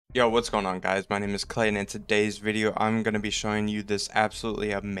Yo, what's going on, guys? My name is Clay, and in today's video I'm going to be showing you this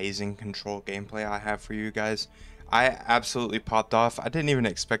absolutely amazing control gameplay I have for you guys. I absolutely popped off. I didn't even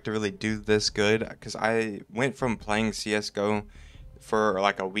expect to really do this good because I went from playing CSGO for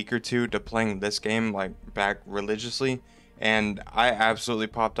like a week or two to playing this game like back religiously, and I absolutely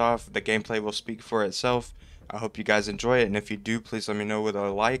popped off. The gameplay will speak for itself. I hope you guys enjoy it, and if you do, please let me know with a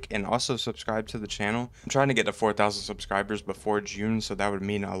like and also subscribe to the channel. I'm trying to get to 4,000 subscribers before June, so that would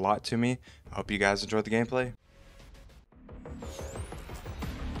mean a lot to me. I hope you guys enjoy the gameplay.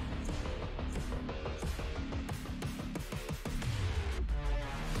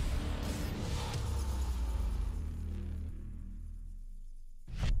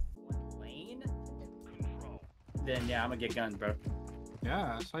 Lane? Then yeah, I'm gonna get gunned, bro.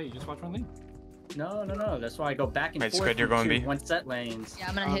 Yeah, that's why you just watch one lane. No. That's why I go back and Wait, forth. Squid, you're going B? One set lanes. Yeah,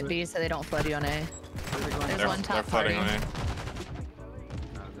 I'm gonna hit B so they don't flood you on A. There's one top flooding party. on it.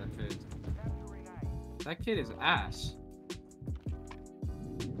 That kid is ass.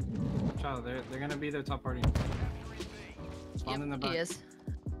 Child, they're gonna be their top party. Spawn in the back. He is.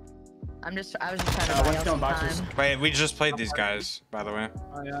 I was just trying to buy one's out going some boxes. time. Wait, we just played these guys, by the way.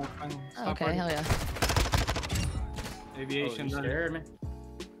 Oh yeah, fine. Oh, Stop okay, party. hell yeah. Aviation. You scared me.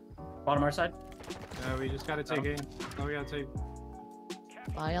 Bottom our side. Yeah, we just gotta take aim. Oh, we gotta take.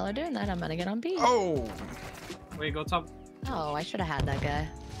 While y'all are doing that, I'm gonna get on B. Oh! Wait, go top. Oh, I should have had that guy.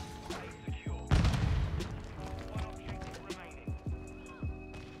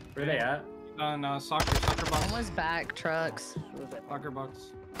 Where they at? On soccer box. One was back, trucks. Soccer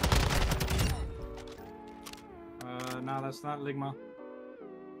box. No, that's not Ligma.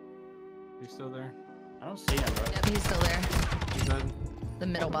 He's still there. I don't see him, bro. Yep, he's still there. He's dead. The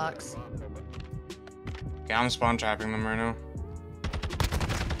middle box. Okay, I'm spawn trapping them right now.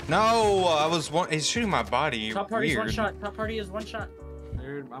 No, he's shooting my body. Top party's Weird. one shot. Top party is one shot.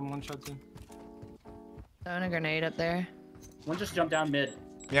 I'm one shot too. Throwing a grenade up there. One just jumped down mid.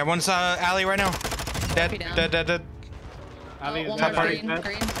 Yeah, one's alley right now. Dead, down. dead. Ali, one top more party.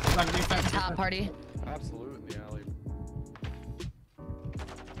 green. Top party. Absolutely, Ali.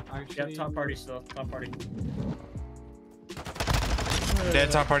 Actually, Yeah, top party still. Top party.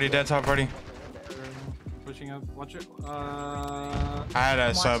 Dead top party. Pushing up. Watch it. I had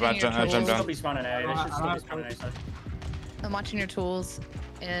a sub, I watching your jumped Still down. be spawning A. They should still be spawning A side. I'm watching your tools.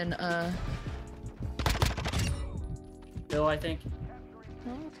 And, Bill, I think.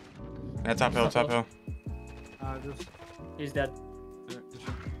 Yeah, top hill. Just. He's dead.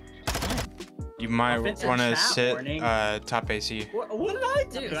 You might Offensive want to chat sit warning. top AC. What did I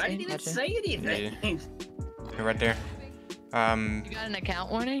do? I didn't even Gotcha. say anything. You're right there. you got an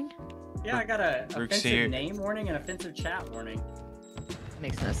account warning? Yeah, I got a Rook offensive C. name warning and offensive chat warning.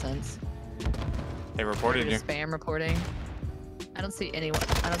 Makes no sense. They reported you. Spam reporting. I don't see anyone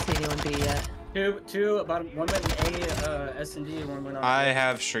B yet. Two, about one went in A, S and D, one went on. I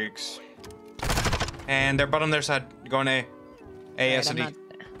have streaks. And they're bottom their side. Going A. A, S, and D.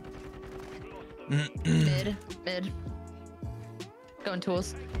 Mid. Going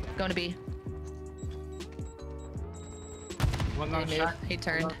tools. Going to B. One He more moved. shot. He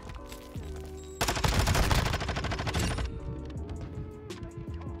turned.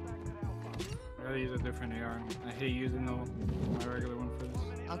 I gotta use a different AR. I hate using my regular one for this.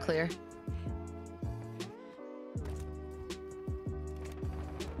 I'll clear.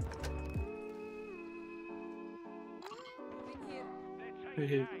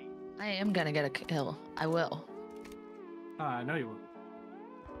 I am gonna get a kill. I will. I know you will.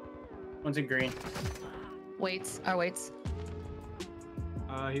 One's in green. Weights.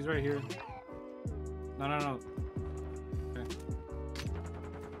 He's right here. No. Okay.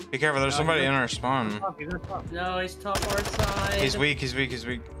 Be careful, there's somebody in our spawn. He's up top. No, he's top our side. He's weak.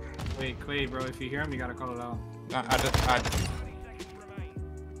 Wait, Clay, bro, if you hear him, you gotta call it out.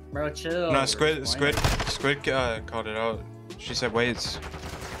 Bro, chill. No, Squid called it out. She said weights.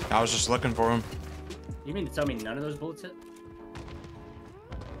 I was just looking for him. You mean to tell me none of those bullets hit?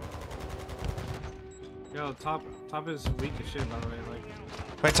 Yo, top is weak as shit, by the way. Like,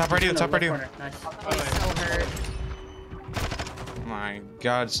 Wait, top radio. Nice. He's so hurt. My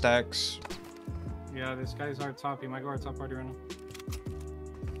God, stacks. yeah, this guy's our top. He might go our top party right now.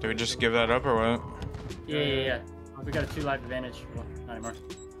 Do we just give that up or what? Yeah. We got a 2 life advantage. Well, not anymore.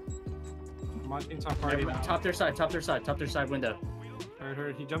 I'm watching top party now. Top their side window.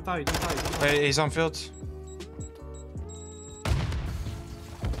 Heard. He jumped out. Wait, he's on fields.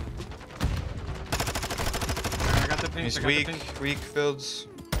 I got the pinch. He's weak fields.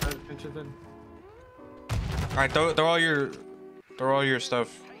 Pinch is in. All right, throw all your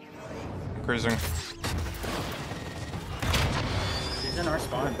stuff. I'm cruising. He's in our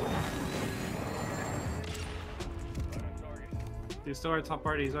spawn. He's still our top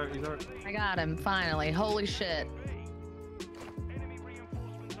party. He's our. I got him finally. Holy shit.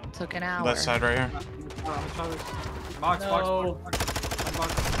 Took an hour. Left side right here. Box, No. box.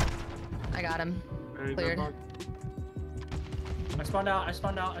 I got him. Very Cleared. good box. I spawned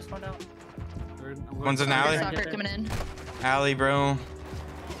out. Third. One's an alley. Soccer coming in. Alley, bro.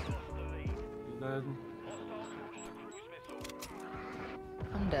 He's dead.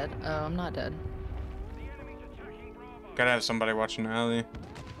 I'm dead. Oh, I'm not dead. Gotta have somebody watching the alley.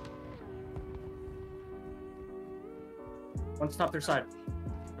 One's top their side.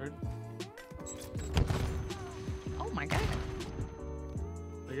 Third. Oh my god.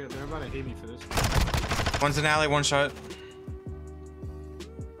 They're about to hate me for this. One's an alley, one shot.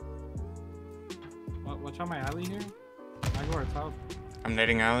 Watch out my alley here. I go our top. I'm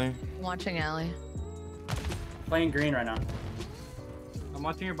nading alley. I'm watching alley. Playing green right now. I'm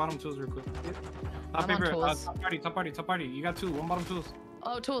watching your bottom tools real quick. I'm on tools. Top party. You got two. One bottom tools.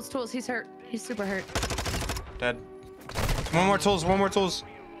 Oh, tools. He's hurt. He's super hurt. Dead. One more tools.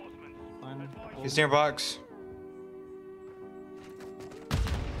 Fine. He's near box.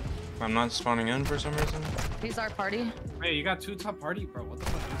 I'm not spawning in for some reason. He's our party. Hey, you got two top party, bro. What the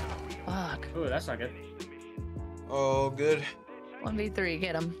fuck is that? Fuck. Ooh, that's not good. Oh, good. 1v3,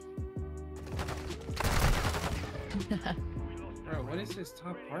 get him. Bro, what is this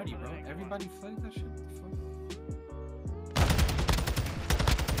top party, bro? Everybody flagged that shit? What the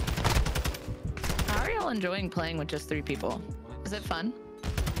fuck? How are y'all enjoying playing with just 3 people? Is it fun?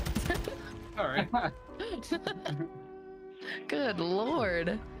 Alright. Good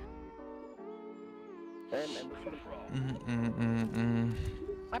lord.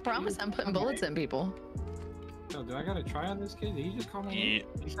 I promise I'm putting bullets in people. Yo, do I gotta try on this kid? Did he just call me? Yeah.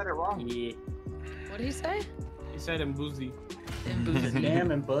 He said it wrong. Yeah. What did he say? He said Mbuzi. Mboozy.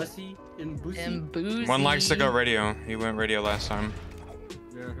 Damn, and bussy. And bussy. Mboozy. One likes to go radio. He went radio last time.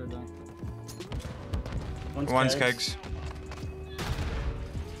 Yeah, I heard that. One's kegs.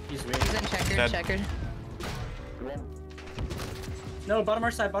 He's weird. He's in checkered, Dead. checkered. No, bottom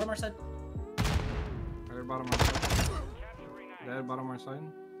our side. Right bottom our side. Dead bottom our side.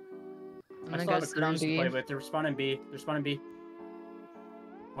 I'm I gonna still go have a sit on cruise to B. play with. They're spawning B.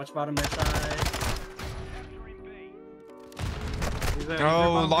 Watch bottom their side. He's there,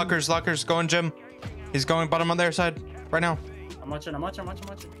 Oh, bottom. lockers. Going Jim. He's going bottom on their side right now. I'm watching. Sorry.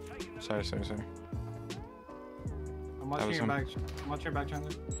 I'm That watching was your him. back. I'm watching your back,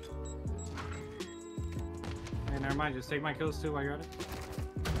 Chandler. Hey, never mind. Just take my kills too. I got it.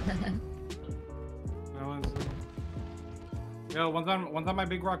 No one's. Yo, one's on my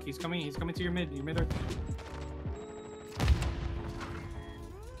big rock. He's coming to your mid. Your mid.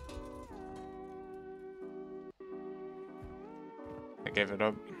 I gave it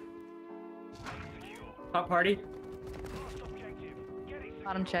up. Top party.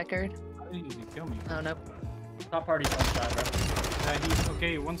 Bottom checkered. How did he kill me? Oh, nope. Top party's one shot, bro. He's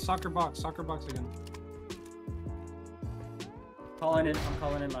okay. One soccer box again. I'm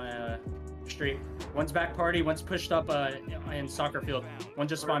calling in my street. One's back party. One's pushed up in soccer field. One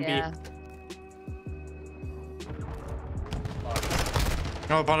just spawned Yeah. B.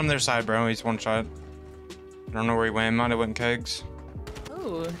 Oh, bottom their side, bro. He's one shot. I don't know where he went. Might have went kegs.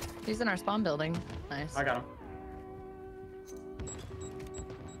 Ooh, he's in our spawn building. Nice. I got him.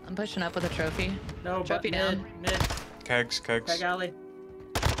 I'm pushing up with a trophy. No, Trophy but down. mid. Kegs. Tag alley.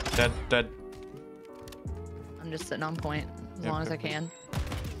 Dead. I'm just sitting on point as Yep, long as I yep. can.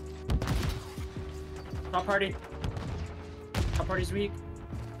 Top party. Top party's weak.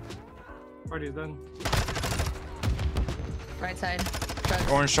 Party's done. Right side.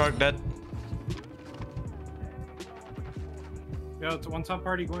 Trucks. Orange truck, dead. Yo, it's one top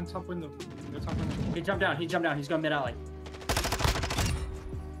party going top window. Go top window. He jumped down. He's going mid alley.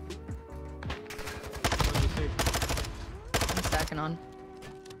 I'm stacking on.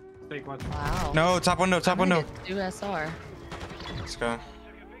 Take watch. Wow. No, top window. I'm gonna get 2 SR. Let's go.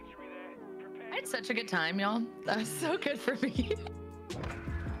 I had such a good time, y'all. That was so good for me.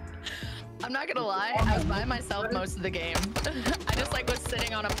 I'm not gonna lie, I was by myself most of the game. I just was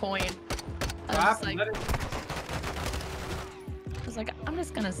sitting on a point. I was like, I'm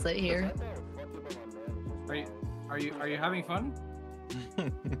just gonna sit here. Are you having fun?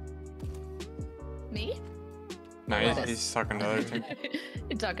 Me? No, Lettuce. he's talking to other team.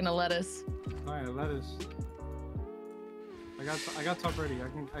 You're talking to lettuce. Alright, lettuce. I got top ready.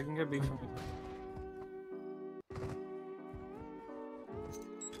 I can get beef from you.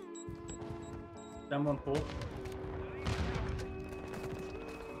 Down one pool.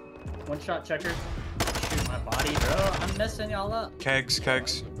 One shot checker. My body, bro. I'm messing y'all up. Kegs.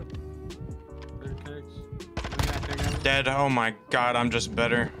 Kegs. Dead. Oh my god, I'm just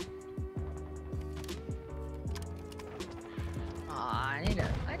better. Aw, I need a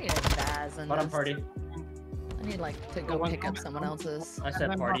Baz in Bottom this. party. I need like to go pick up someone else's. I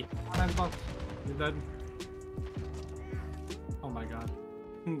said party. You're dead. Oh my god.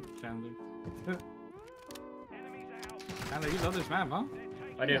 Chandler. Chandler, you love this map, huh?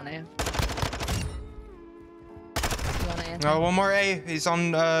 I do. Oh, one more A. He's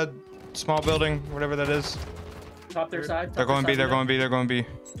on small building, whatever that is. Top their side. They're going B. They're going B. They're going B.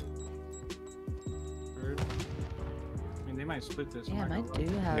 Third. I mean, they might split this. Yeah, I do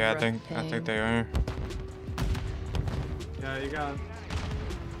have. Yeah, rough I ping. think they are. Yeah, you got.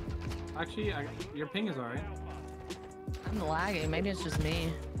 Actually, your ping is alright. I'm lagging. Maybe it's just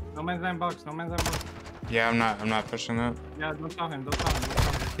me. No man's land box. No man's land box. Yeah, I'm not pushing that. Yeah, don't stop him. Don't stop him. Don't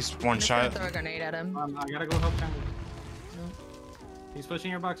stop him. He's I'm one just gonna shot. throw a grenade at him. I gotta go help Chandler. No. He's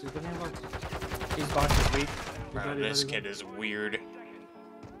pushing your box. He's pushing your box. These boxes weak. Bro, this kid is weird.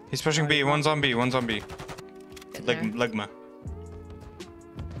 He's pushing B. One's on B. One's on B. Getting there. Ligma.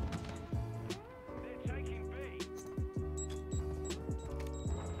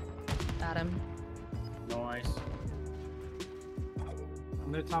 Got him. Nice.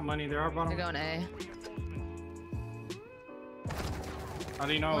 They're top money. They're our bottom. They're going A. How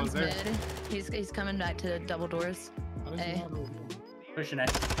do you know it was One's there? mid. He's coming back to double doors. How does he A. know it was there? Pushing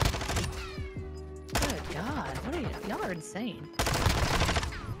it. Good God, what are you? Y'all are insane.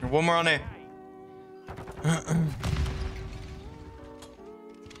 One more on A.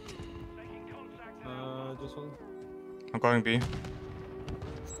 Just hold. I'm going B.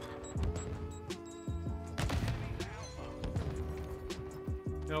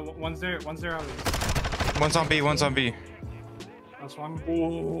 Yo, one's there out. One's on B. One's on B. That's one.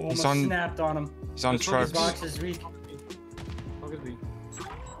 Ooh, He's almost on- snapped on him. He's on This one is These trucks. boxes weak. Focus B.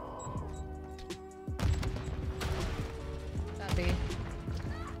 Got B.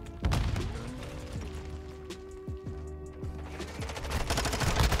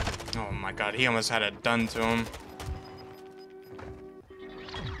 Oh my god, he almost had it done to him.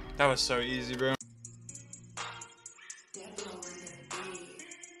 That was so easy, bro.